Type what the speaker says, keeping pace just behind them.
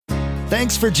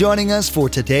Thanks for joining us for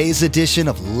today's edition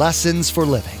of Lessons for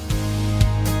Living.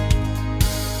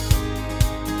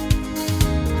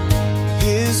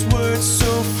 His word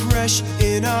so fresh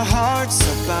in our hearts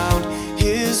abound.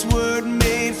 His word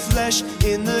made flesh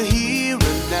in the here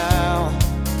and now.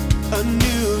 A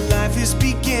new life is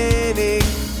beginning.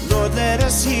 Lord, let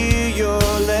us hear your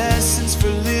lessons for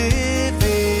living.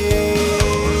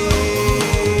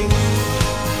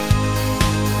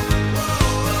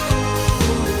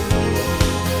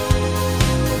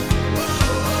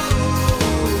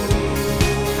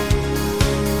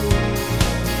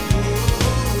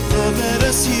 Lord, let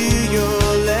us hear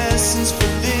your lessons for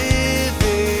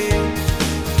living.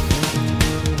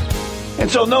 And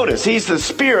so notice, he's the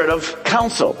spirit of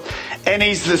counsel, and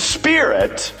he's the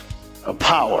spirit of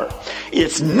power.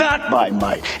 It's not by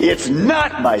might, it's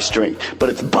not by strength, but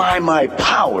it's by my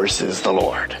power, says the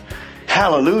Lord.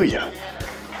 Hallelujah.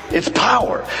 It's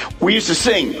power. We used to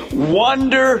sing,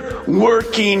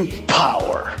 wonder-working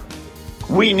power.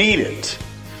 We need it.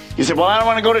 You say, well, I don't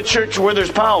want to go to church where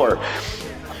there's power.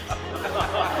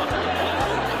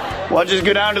 Well, just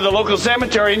go down to the local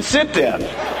cemetery and sit then.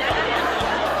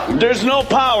 There's no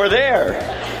power there.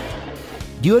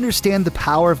 Do you understand the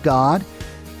power of God?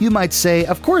 You might say,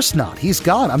 of course not. He's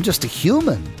God. I'm just a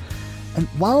human. And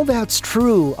while that's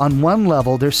true on one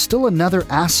level, there's still another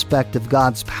aspect of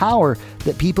God's power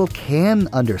that people can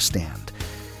understand.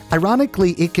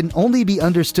 Ironically, it can only be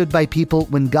understood by people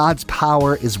when God's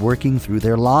power is working through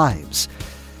their lives.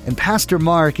 And Pastor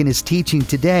Mark, in his teaching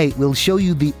today, will show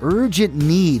you the urgent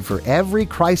need for every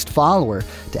Christ follower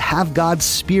to have God's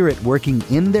Spirit working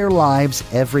in their lives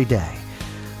every day.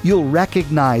 You'll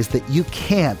recognize that you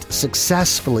can't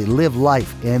successfully live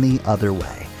life any other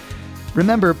way.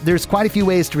 Remember, there's quite a few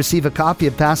ways to receive a copy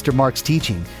of Pastor Mark's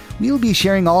teaching. We'll be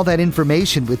sharing all that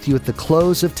information with you at the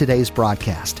close of today's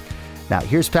broadcast. Now,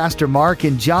 here's Pastor Mark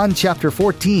in John chapter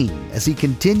 14 as he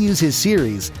continues his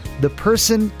series, The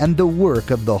Person and the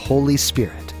Work of the Holy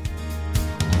Spirit.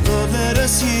 Lord, let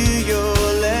us hear your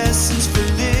lessons for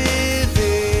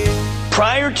living.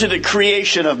 Prior to the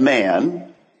creation of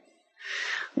man,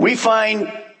 we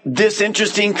find this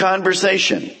interesting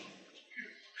conversation.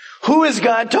 Who is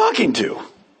God talking to?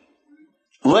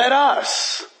 Let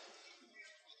us.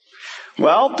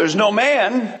 Well, there's no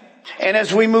man. And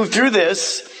as we move through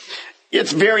this,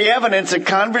 it's very evident it's a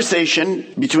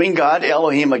conversation between God,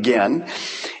 Elohim again,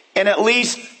 and at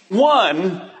least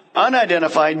one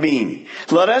unidentified being.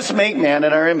 Let us make man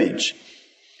in our image.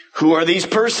 Who are these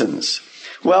persons?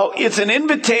 Well, it's an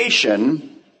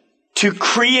invitation to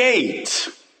create.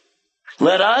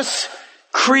 Let us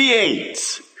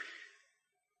create.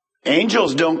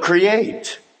 Angels don't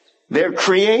create. They're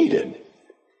created.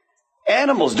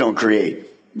 Animals don't create.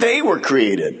 They were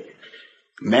created.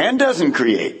 Man doesn't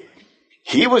create.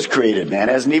 He was created. Man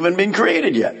hasn't even been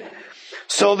created yet.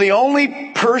 So the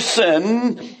only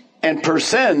person and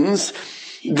persons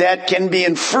that can be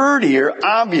inferred here,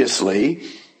 obviously,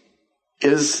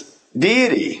 is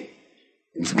deity.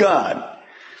 It's God.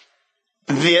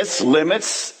 This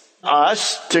limits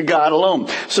us to God alone.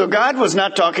 So God was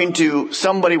not talking to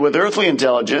somebody with earthly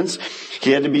intelligence. He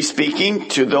had to be speaking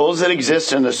to those that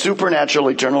exist in the supernatural,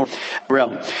 eternal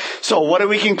realm. So what do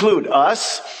we conclude?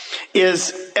 Us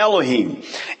is Elohim.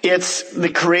 It's the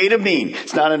creative being.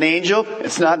 It's not an angel.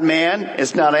 It's not man.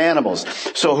 It's not animals.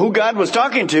 So who God was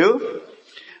talking to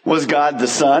was God the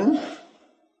Son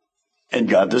and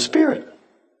God the Spirit.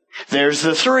 There's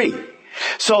the three.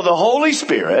 So the Holy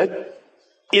Spirit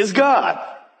is God.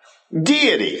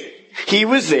 Deity. He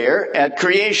was there at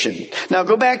creation. Now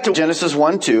go back to Genesis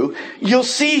 1:2. You'll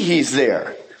see he's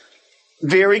there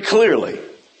very clearly.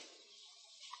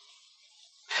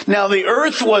 Now the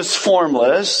earth was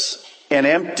formless and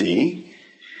empty,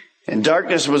 and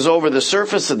darkness was over the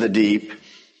surface of the deep,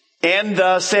 and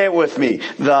say it with me,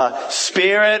 the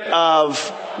Spirit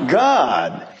of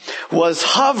God was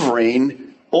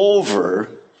hovering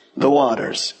over the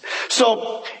waters.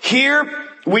 So here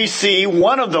we see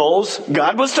one of those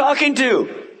God was talking to.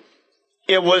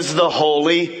 It was the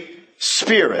Holy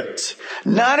Spirit.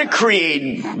 Not a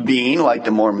created being like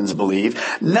the Mormons believe.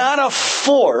 Not a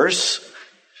force,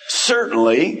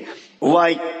 certainly,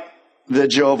 like the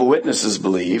Jehovah's Witnesses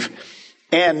believe.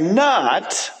 And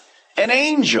not an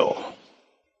angel,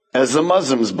 as the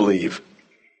Muslims believe.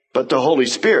 But the Holy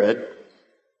Spirit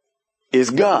is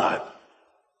God.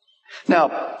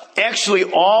 Now, actually,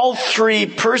 all three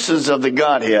persons of the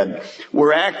Godhead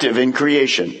were active in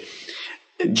creation.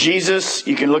 Jesus,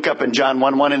 you can look up in John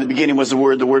 1:1, in the beginning was the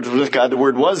Word was with God, the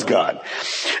Word was God.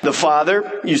 The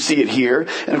Father, you see it here.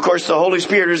 And of course the Holy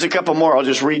Spirit, there's a couple more I'll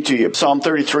just read to you. Psalm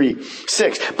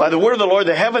 33:6. By the word of the Lord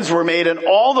the heavens were made, and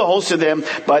all the hosts of them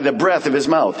by the breath of his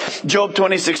mouth. Job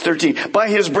 26:13. By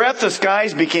his breath the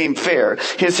skies became fair.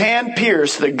 His hand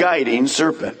pierced the guiding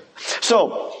serpent.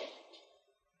 So,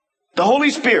 the Holy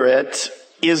Spirit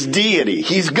is deity.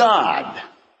 He's God.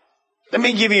 Let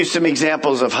me give you some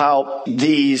examples of how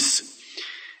these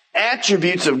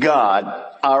attributes of God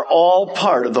are all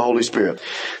part of the Holy Spirit.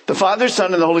 The Father,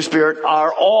 Son, and the Holy Spirit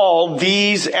are all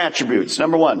these attributes.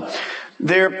 Number one,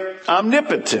 they're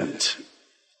omnipotent.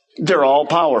 They're all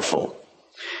powerful.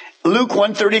 Luke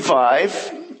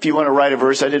 1:35, if you want to write a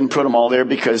verse, I didn't put them all there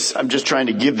because I'm just trying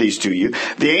to give these to you.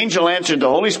 The angel answered, the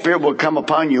Holy Spirit will come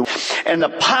upon you, and the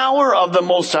power of the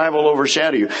Most High will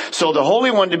overshadow you. So the Holy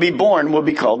One to be born will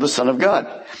be called the Son of God.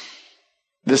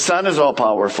 The Son is all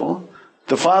powerful.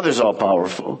 The Father's all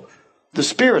powerful. The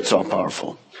Spirit's all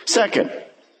powerful. Second,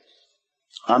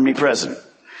 omnipresent.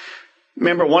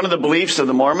 Remember, one of the beliefs of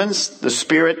the Mormons, the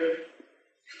Spirit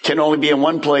can only be in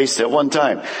one place at one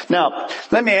time. Now,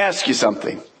 let me ask you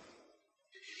something.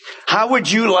 How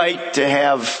would you like to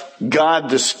have God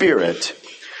the Spirit,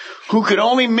 who could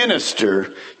only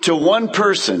minister to one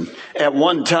person at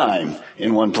one time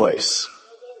in one place?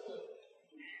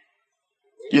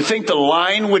 You think the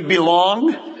line would be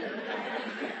long?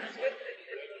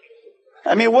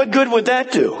 I mean, what good would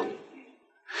that do?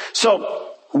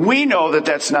 So, we know that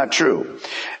that's not true.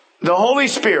 The Holy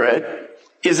Spirit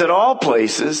is at all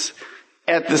places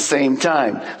at the same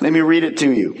time. Let me read it to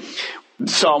you.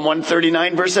 Psalm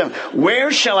 139, verse 7.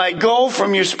 Where shall I go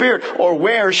from your spirit? Or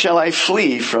where shall I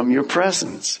flee from your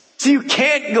presence? So you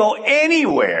can't go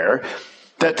anywhere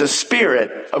that the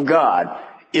Spirit of God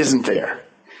isn't there.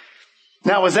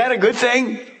 Now, is that a good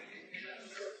thing?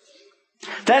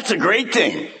 That's a great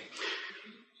thing.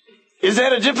 Is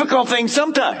that a difficult thing?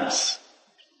 Sometimes.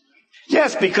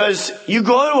 Yes, because you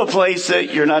go to a place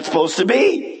that you're not supposed to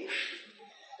be.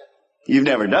 You've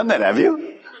never done that, have you?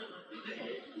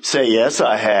 Say, yes,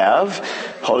 I have.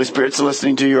 Holy Spirit's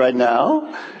listening to you right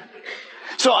now.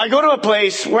 So I go to a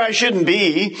place where I shouldn't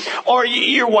be, or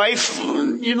your wife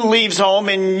leaves home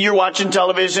and you're watching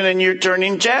television and you're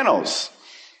turning channels.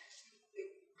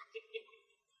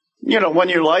 You know, when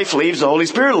your life leaves, the Holy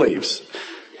Spirit leaves.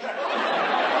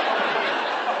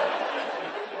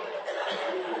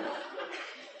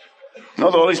 No,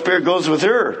 the Holy Spirit goes with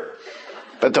her,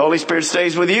 but the Holy Spirit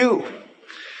stays with you.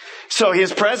 So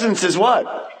His presence is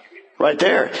what? Right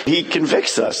there. He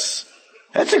convicts us.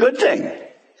 That's a good thing.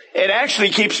 It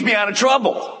actually keeps me out of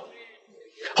trouble.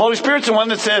 Holy Spirit's the one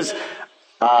that says,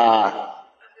 I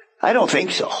don't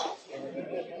think so.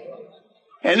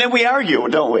 And then we argue,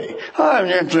 don't we?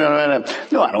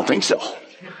 No, I don't think so.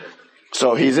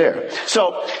 So He's there.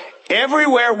 So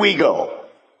everywhere we go,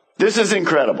 this is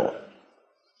incredible.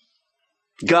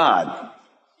 God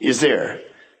is there.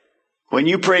 When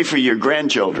you pray for your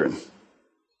grandchildren,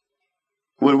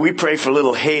 when we pray for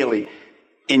little Haley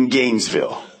in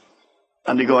Gainesville,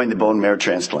 undergoing the bone marrow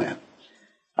transplant,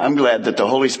 I'm glad that the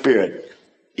Holy Spirit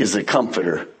is a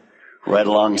comforter right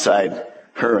alongside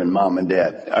her and mom and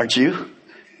dad. Aren't you?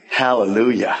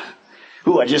 Hallelujah.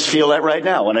 Ooh, I just feel that right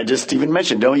now when I just even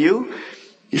mentioned, don't you?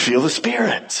 You feel the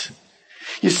Spirit.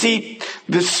 You see,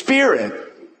 the Spirit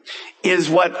is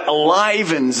what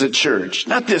enlivens a church,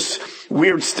 not this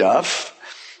weird stuff.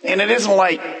 And it isn't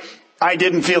like I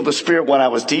didn't feel the Spirit when I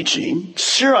was teaching.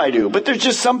 Sure I do, but there's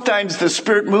just sometimes the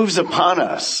Spirit moves upon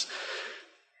us.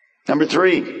 Number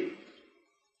 3,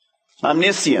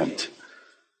 omniscient,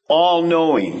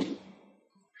 all-knowing.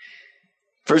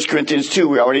 1 Corinthians 2,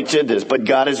 we already did this, but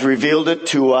God has revealed it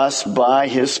to us by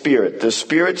His Spirit. The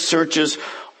Spirit searches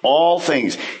all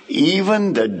things,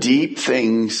 even the deep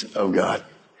things of God.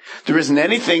 There isn't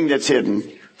anything that's hidden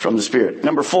from the Spirit.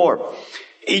 Number 4,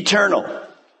 eternal.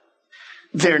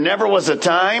 There never was a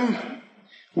time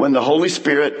when the Holy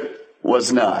Spirit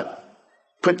was not.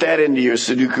 Put that into your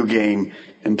Sudoku game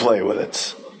and play with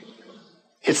it.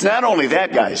 It's not only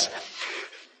that, guys.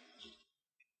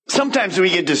 Sometimes we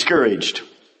get discouraged.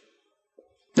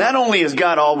 Not only has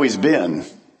God always been,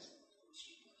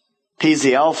 He's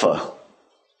the Alpha,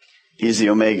 He's the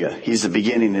Omega, He's the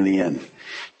beginning and the end.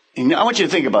 And I want you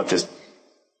to think about this.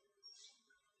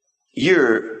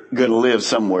 You're going to live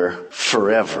somewhere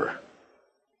forever.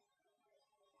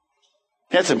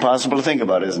 That's impossible to think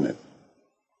about, isn't it?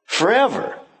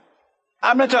 Forever.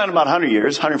 I'm not talking about 100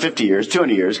 years, 150 years,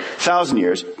 200 years, 1,000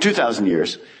 years, 2,000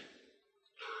 years.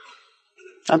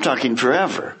 I'm talking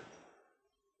forever.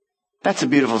 That's a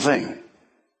beautiful thing.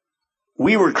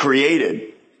 We were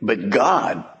created But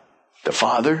God, the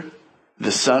Father,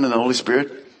 the Son, and the Holy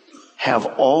Spirit have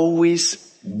always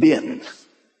been.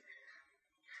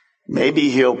 Maybe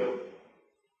he'll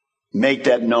make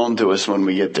that known to us when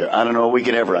we get there. I don't know if we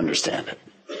could ever understand it.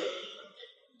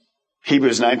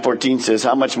 Hebrews 9:14 says,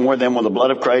 how much more then will the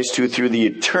blood of Christ, who through the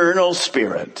eternal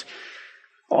Spirit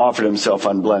offered himself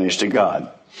unblemished to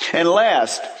God. And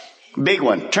last, big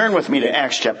one, turn with me to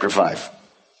Acts chapter 5.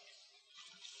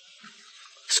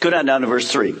 Let's go down to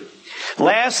verse 3.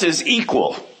 Last is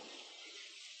equal.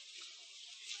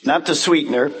 Not the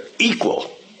sweetener,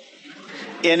 equal.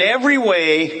 In every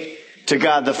way to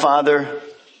God the Father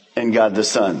and God the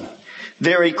Son.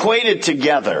 They're equated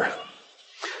together.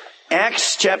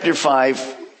 Acts chapter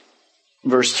 5,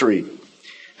 verse 3.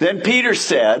 Then Peter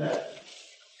said,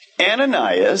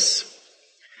 Ananias,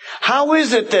 how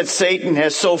is it that Satan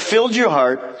has so filled your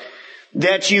heart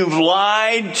that you've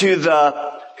lied to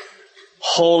the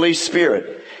Holy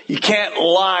Spirit? You can't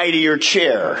lie to your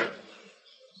chair.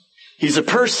 He's a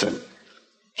person.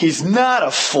 He's not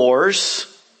a force.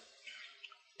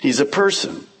 He's a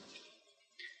person.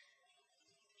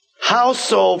 How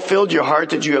so filled your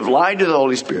heart that you have lied to the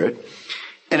Holy Spirit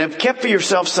and have kept for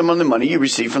yourself some of the money you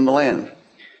received from the land?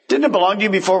 Didn't it belong to you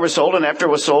before it was sold, and after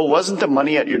it was sold, wasn't the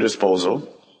money at your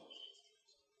disposal?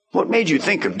 What made you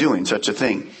think of doing such a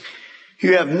thing?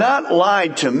 You have not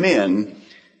lied to men,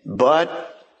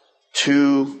 but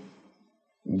to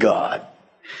God.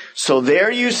 So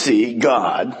there you see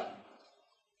God,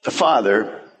 the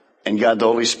Father, and God the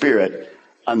Holy Spirit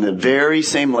on the very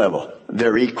same level.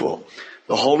 They're equal.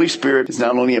 The Holy Spirit is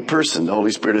not only a person, the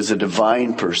Holy Spirit is a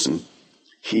divine person.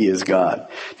 He is God.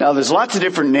 Now there's lots of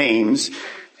different names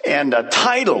and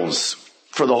titles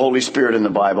for the Holy Spirit in the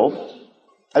Bible.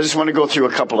 I just want to go through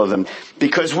a couple of them,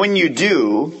 because when you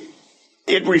do,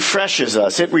 it refreshes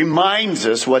us. It reminds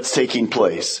us what's taking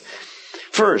place.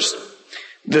 First,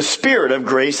 the Spirit of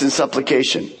grace and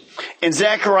supplication. In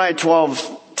Zechariah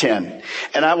 12:10,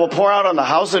 and I will pour out on the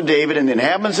house of David and the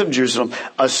inhabitants of Jerusalem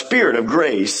a spirit of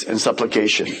grace and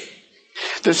supplication.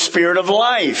 The Spirit of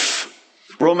life.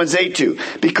 Romans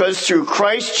 8:2, because through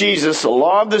Christ Jesus, the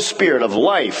law of the Spirit of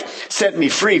life set me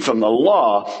free from the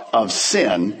law of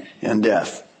sin and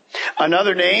death.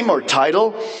 Another name or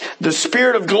title, the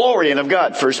Spirit of glory and of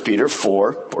God, 1 Peter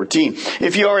 4:14.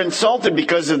 If you are insulted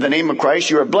because of the name of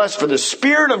Christ, you are blessed, for the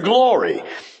Spirit of glory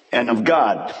and of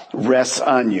God rests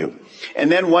on you.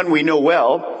 And then one we know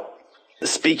well,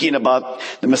 speaking about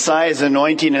the Messiah's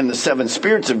anointing and the seven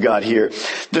spirits of God here.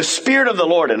 The Spirit of the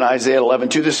Lord in Isaiah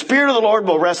 11:2. The Spirit of the Lord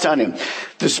will rest on him.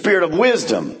 The Spirit of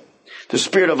wisdom, the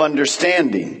Spirit of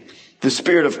understanding, the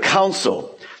Spirit of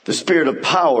counsel, the Spirit of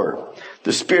power,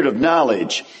 the Spirit of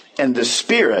knowledge, and the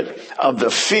Spirit of the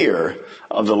fear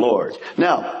of the Lord.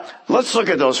 Now, let's look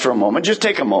at those for a moment. Just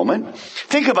take a moment.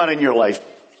 Think about it in your life.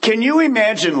 Can you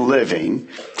imagine living?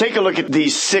 Take a look at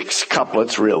these 6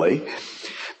 couplets, really.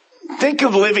 Think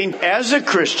of living as a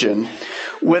Christian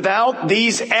without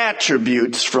these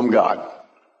attributes from God.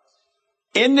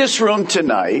 In this room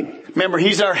tonight, remember,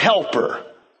 He's our helper.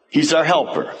 He's our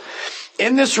helper.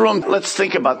 In this room, let's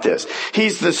think about this.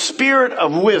 He's the Spirit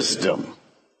of wisdom.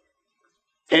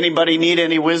 Anybody need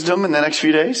any wisdom in the next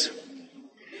few days?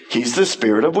 He's the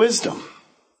Spirit of wisdom.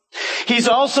 He's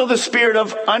also the Spirit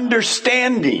of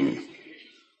understanding.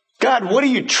 God, what are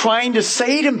you trying to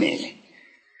say to me?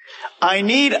 I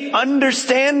need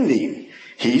understanding.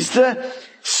 He's the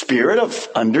Spirit of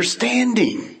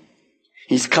understanding.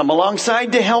 He's come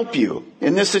alongside to help you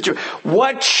in this situation.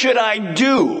 What should I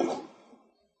do?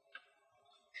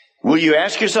 Will you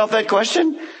ask yourself that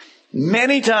question?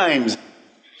 Many times.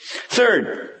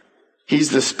 Third,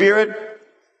 He's the Spirit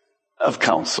of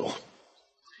counsel.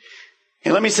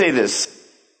 And let me say this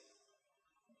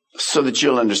so that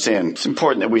you'll understand. It's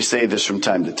important that we say this from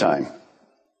time to time.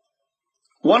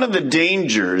 One of the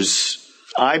dangers,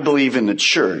 I believe, in the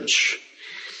church,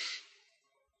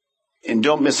 and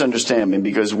don't misunderstand me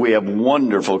because we have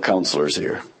wonderful counselors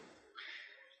here.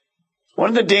 One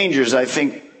of the dangers I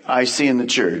think I see in the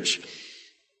church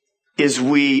is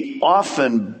we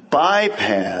often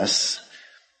bypass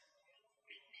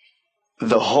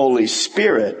the Holy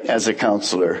Spirit as a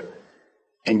counselor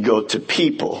and go to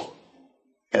people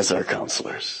as our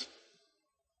counselors.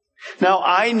 Now,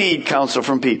 I need counsel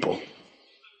from people.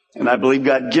 And I believe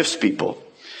God gifts people.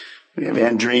 We have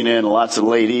Andrina and lots of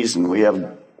ladies, and we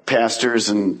have pastors,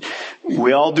 and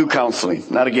we all do counseling.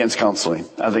 Not against counseling.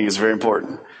 I think it's very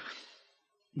important.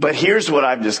 But here's what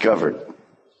I've discovered.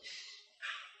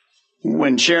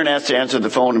 When Sharon has to answer the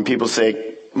phone and people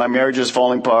say, my marriage is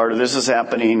falling apart, or this is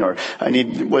happening, or I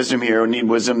need wisdom here, or need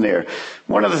wisdom there.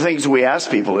 One of the things we ask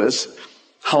people is,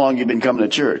 How long you been coming to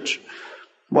church?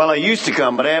 Well, I used to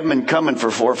come, but I haven't been coming for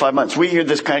 4 or 5 months. We hear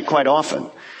this quite often.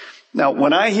 Now,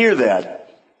 when I hear that,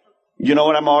 you know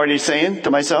what I'm already saying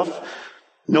to myself?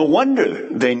 No wonder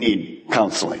they need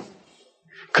counseling.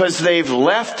 Because they've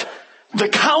left the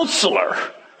counselor.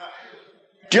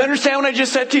 Do you understand what I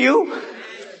just said to you?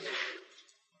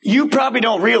 You probably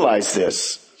don't realize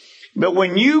this, but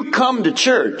when you come to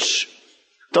church,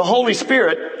 the Holy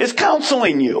Spirit is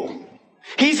counseling you.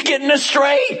 He's getting us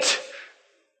straight.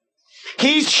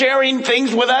 He's sharing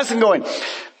things with us and going,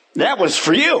 that was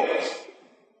for you.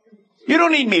 You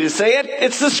don't need me to say it.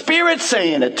 It's the Spirit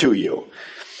saying it to you.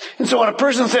 And so when a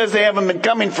person says they haven't been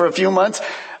coming for a few months,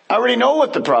 I already know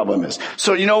what the problem is.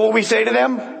 So you know what we say to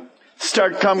them?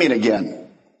 Start coming again.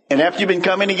 And after you've been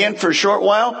coming again for a short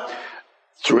while,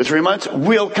 2 or 3 months,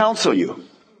 we'll counsel you.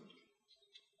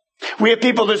 We have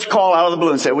people that call out of the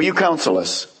blue and say, will you counsel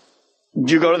us?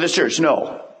 Do you go to this church?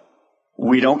 No.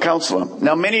 We don't counsel them.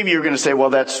 Now, many of you are going to say, well,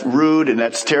 that's rude and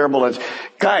that's terrible.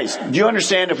 Guys, do you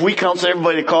understand if we counsel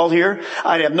everybody that called here,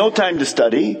 I'd have no time to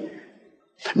study.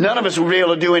 None of us would be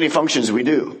able to do any functions we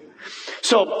do.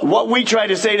 So what we try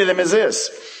to say to them is this.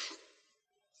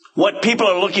 What people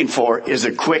are looking for is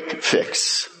a quick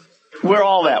fix. We're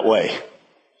all that way.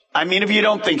 I mean, if you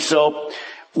don't think so,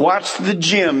 watch the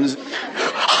gyms.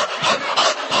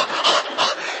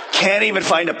 Can't even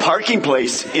find a parking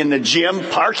place in the gym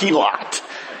parking lot.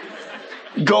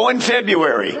 Go in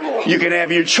February. You can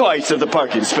have your choice of the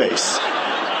parking space.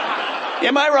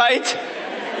 Am I right?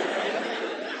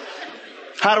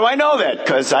 How do I know that?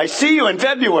 Because I see you in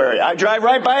February. I drive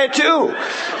right by it too.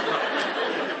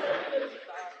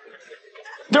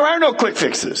 There are no quick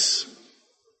fixes.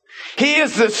 He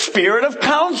is the Spirit of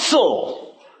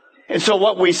counsel. And so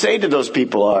what we say to those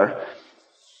people are,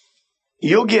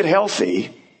 you'll get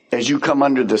healthy as you come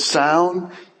under the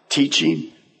sound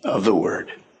teaching of the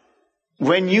Word.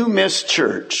 When you miss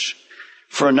church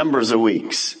for a number of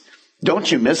weeks, don't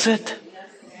you miss it?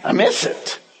 I miss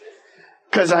it.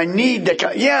 Because I need to,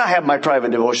 I have my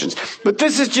private devotions, but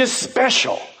this is just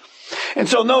special. And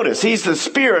so notice, He's the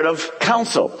Spirit of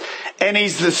counsel, and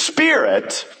He's the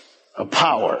Spirit of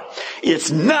power. It's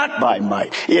not by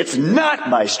might, it's not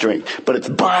by strength, but it's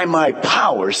by my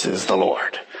power, says the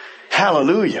Lord.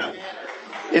 Hallelujah.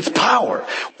 It's power.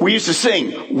 We used to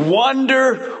sing,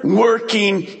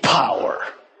 wonder-working power.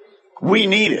 We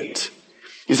need it.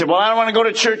 You say, well, I don't want to go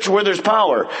to church where there's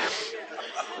power.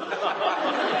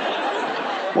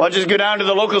 Well, just go down to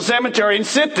the local cemetery and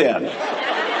sit then.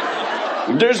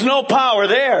 There's no power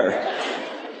there.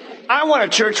 I want a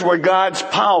church where God's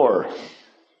power,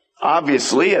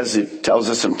 obviously, as it tells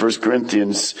us in 1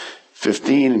 Corinthians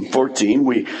 15 and 14,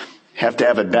 we have to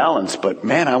have it balanced. But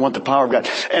man, I want the power of God.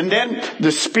 And then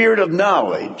the spirit of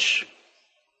knowledge.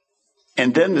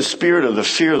 And then the spirit of the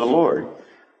fear of the Lord.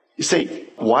 You say,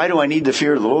 why do I need the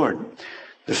fear of the Lord?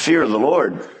 The fear of the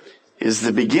Lord is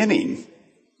the beginning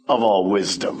of all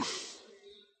wisdom.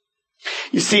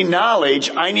 You see,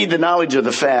 knowledge, I need the knowledge of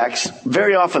the facts.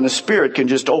 Very often the Spirit can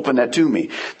just open that to me.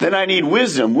 Then I need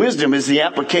wisdom. Wisdom is the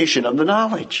application of the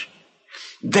knowledge.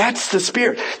 That's the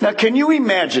Spirit. Now, can you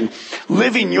imagine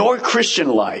living your Christian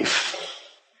life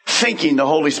thinking the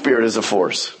Holy Spirit is a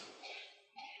force?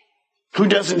 Who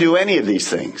doesn't do any of these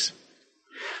things?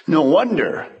 No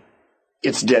wonder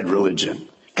it's dead religion.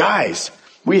 Guys,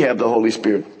 we have the Holy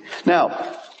Spirit.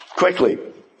 Now, quickly,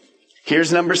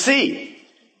 here's number C.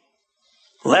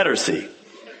 Letter C.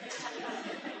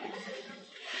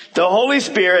 The Holy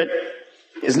Spirit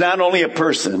is not only a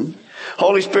person.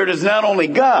 Holy Spirit is not only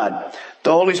God.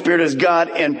 The Holy Spirit is God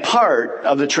and part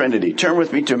of the Trinity. Turn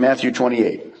with me to Matthew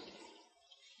 28.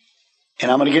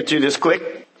 And I'm going to get through this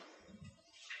quick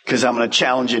because I'm going to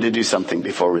challenge you to do something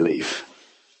before we leave.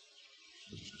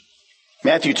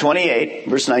 Matthew 28,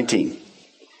 verse 19.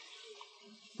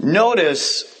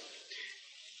 Notice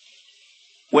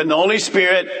when the Holy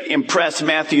Spirit impressed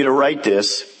Matthew to write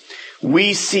this,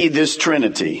 we see this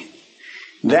Trinity.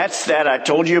 That's that I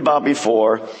told you about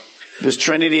before. This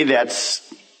Trinity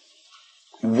that's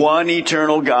one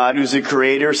eternal God who's a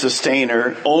creator,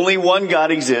 sustainer. Only one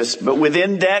God exists, but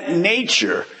within that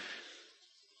nature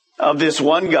of this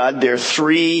one God, there are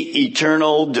three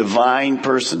eternal divine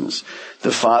persons.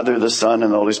 The Father, the Son,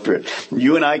 and the Holy Spirit.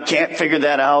 You and I can't figure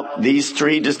that out. These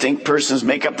three distinct persons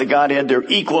make up the Godhead. They're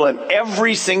equal in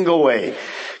every single way.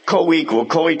 Co-equal,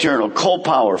 co-eternal,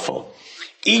 co-powerful.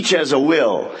 Each has a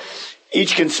will.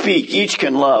 Each can speak. Each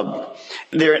can love.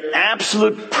 They're in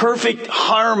absolute perfect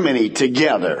harmony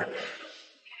together.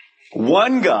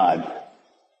 One God,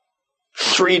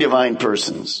 three divine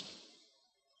persons.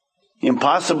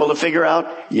 Impossible to figure out?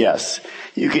 Yes.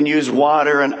 You can use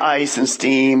water and ice and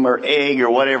steam or egg or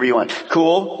whatever you want.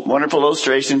 Cool. Wonderful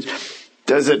illustrations.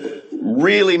 Does it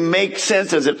really make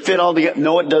sense? Does it fit all together?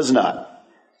 No, it does not.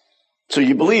 So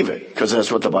you believe it because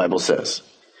that's what the Bible says.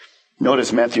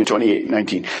 Notice Matthew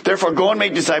 28:19. Therefore, go and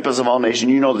make disciples of all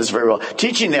nations. You know this very well.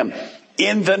 Teaching them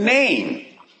in the name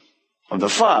of the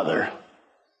Father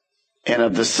and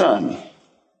of the Son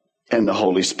and the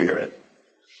Holy Spirit.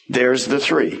 There's the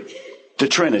three, the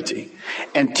Trinity.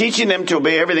 And teaching them to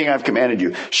obey everything I've commanded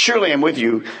you. Surely I'm with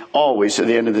you always to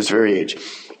the end of this very age.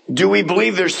 Do we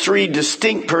believe there's three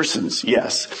distinct persons?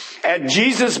 Yes. At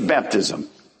Jesus' baptism,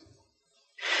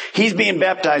 he's being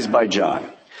baptized by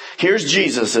John. Here's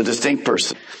Jesus, a distinct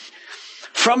person.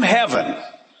 From heaven,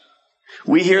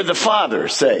 we hear the Father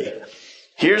say,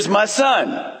 here's my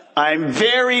Son. I'm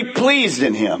very pleased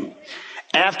in him.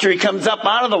 After he comes up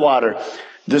out of the water,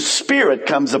 the Spirit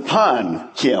comes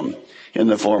upon him in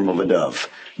the form of a dove.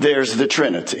 There's the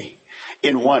Trinity.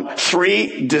 In one,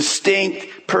 three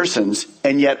distinct persons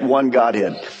and yet one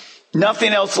Godhead.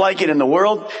 Nothing else like it in the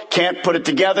world. Can't put it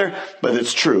together, but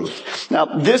it's truth. Now,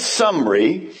 this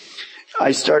summary,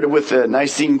 I started with the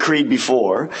Nicene Creed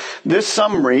before. This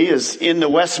summary is in the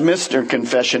Westminster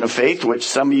Confession of Faith, which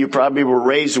some of you probably were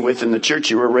raised with in the church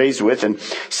you were raised with in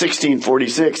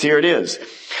 1646. Here it is.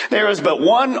 There is but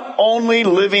one only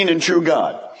living and true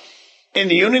God. In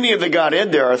the unity of the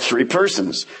Godhead, there are three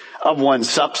persons of one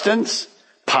substance,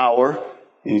 power,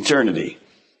 and eternity.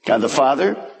 God the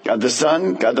Father, God the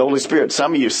Son, God the Holy Spirit.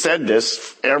 Some of you said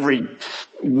this every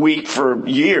week for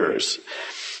years.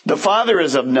 The Father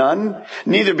is of none,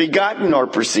 neither begotten nor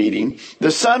proceeding.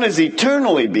 The Son is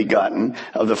eternally begotten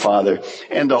of the Father,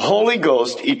 and the Holy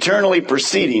Ghost eternally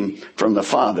proceeding from the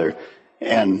Father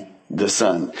and the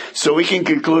Son. So we can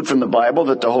conclude from the Bible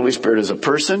that the Holy Spirit is a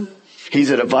person. He's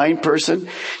a divine person.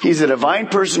 He's a divine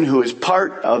person who is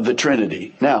part of the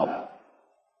Trinity. Now,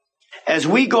 as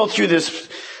we go through this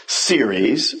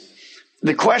series,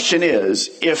 the question is,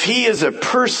 if he is a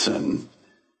person,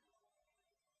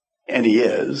 and he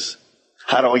is,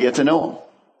 how do we get to know him?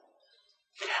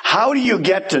 How do you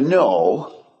get to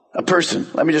know a person?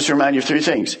 Let me just remind you of three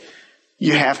things.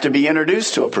 You have to be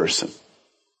introduced to a person.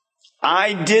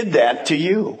 I did that to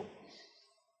you.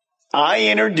 I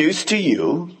introduced to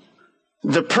you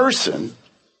the person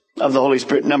of the Holy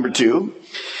Spirit. Number two,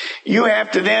 you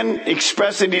have to then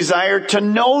express a desire to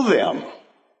know them.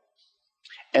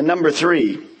 And number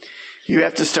three, you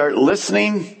have to start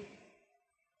listening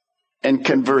and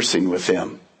conversing with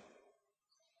them.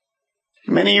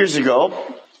 Many years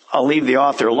ago, I'll leave the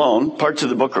author alone. Parts of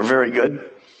the book are very good.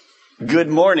 Good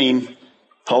Morning,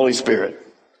 Holy Spirit.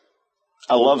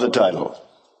 I love the title.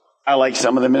 I like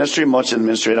some of the ministry, much of the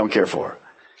ministry I don't care for.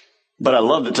 But I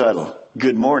love the title,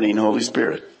 Good Morning, Holy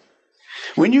Spirit.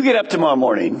 When you get up tomorrow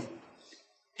morning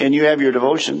and you have your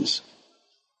devotions,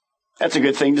 that's a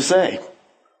good thing to say.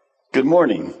 Good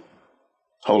morning,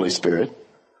 Holy Spirit.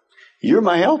 You're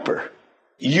my helper.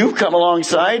 You've come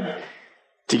alongside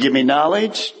to give me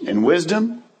knowledge and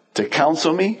wisdom, to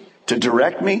counsel me, to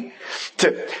direct me,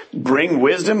 to bring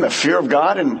wisdom, the fear of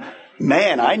God. And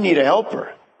man, I need a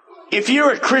helper. If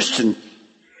you're a Christian,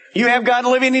 you have God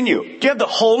living in you. You have the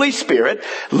Holy Spirit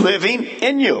living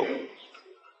in you.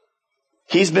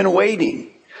 He's been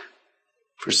waiting.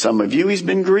 For some of you, he's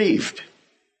been grieved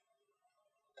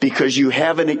because you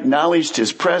haven't acknowledged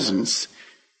his presence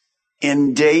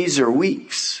in days or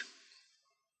weeks.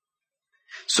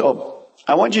 So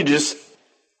I want you just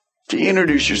to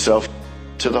introduce yourself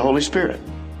to the Holy Spirit.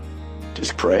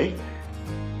 Just pray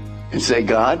and say,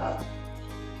 God,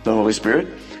 the Holy Spirit,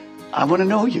 I want to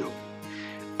know you.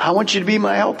 I want you to be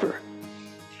my helper.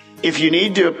 If you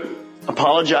need to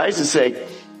apologize and say,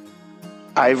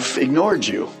 I've ignored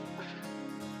you.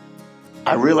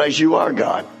 I realize you are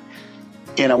God,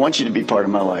 and I want you to be part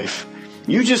of my life.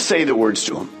 You just say the words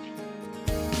to him.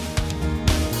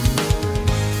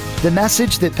 The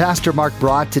message that Pastor Mark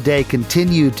brought today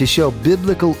continued to show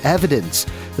biblical evidence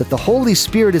that the Holy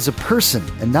Spirit is a person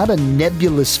and not a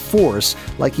nebulous force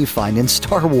like you find in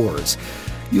Star Wars.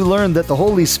 You learned that the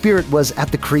Holy Spirit was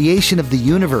at the creation of the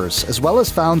universe, as well as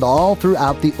found all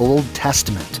throughout the Old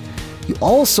Testament. You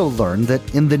also learned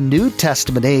that in the New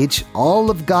Testament age, all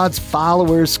of God's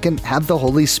followers can have the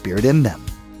Holy Spirit in them.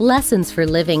 Lessons for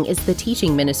Living is the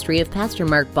teaching ministry of Pastor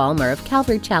Mark Balmer of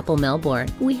Calvary Chapel, Melbourne.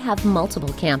 We have multiple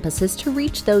campuses to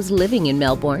reach those living in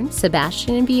Melbourne,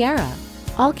 Sebastian, and Viera.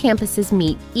 All campuses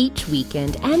meet each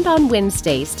weekend and on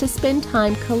Wednesdays to spend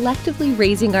time collectively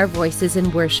raising our voices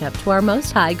in worship to our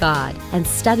Most High God and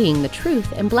studying the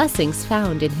truth and blessings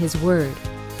found in His Word.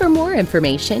 For more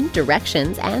information,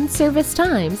 directions, and service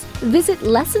times, visit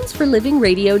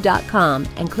lessonsforlivingradio.com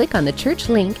and click on the church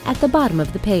link at the bottom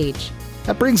of the page.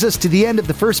 That brings us to the end of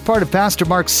the first part of Pastor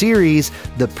Mark's series,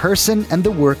 The Person and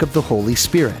the Work of the Holy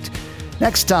Spirit.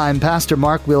 Next time, Pastor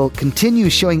Mark will continue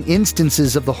showing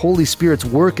instances of the Holy Spirit's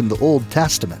work in the Old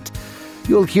Testament.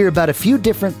 You'll hear about a few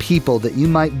different people that you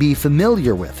might be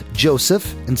familiar with,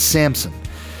 Joseph and Samson,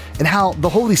 and how the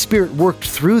Holy Spirit worked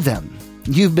through them.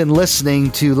 You've been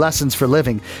listening to Lessons for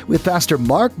Living with Pastor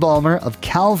Mark Balmer of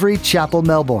Calvary Chapel,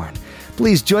 Melbourne.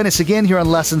 Please join us again here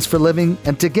on Lessons for Living,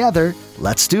 and together,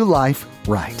 let's do life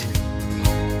right.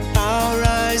 Our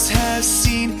eyes have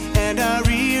seen and our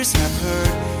ears have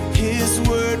heard His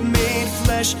word made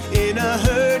flesh in a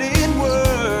herd.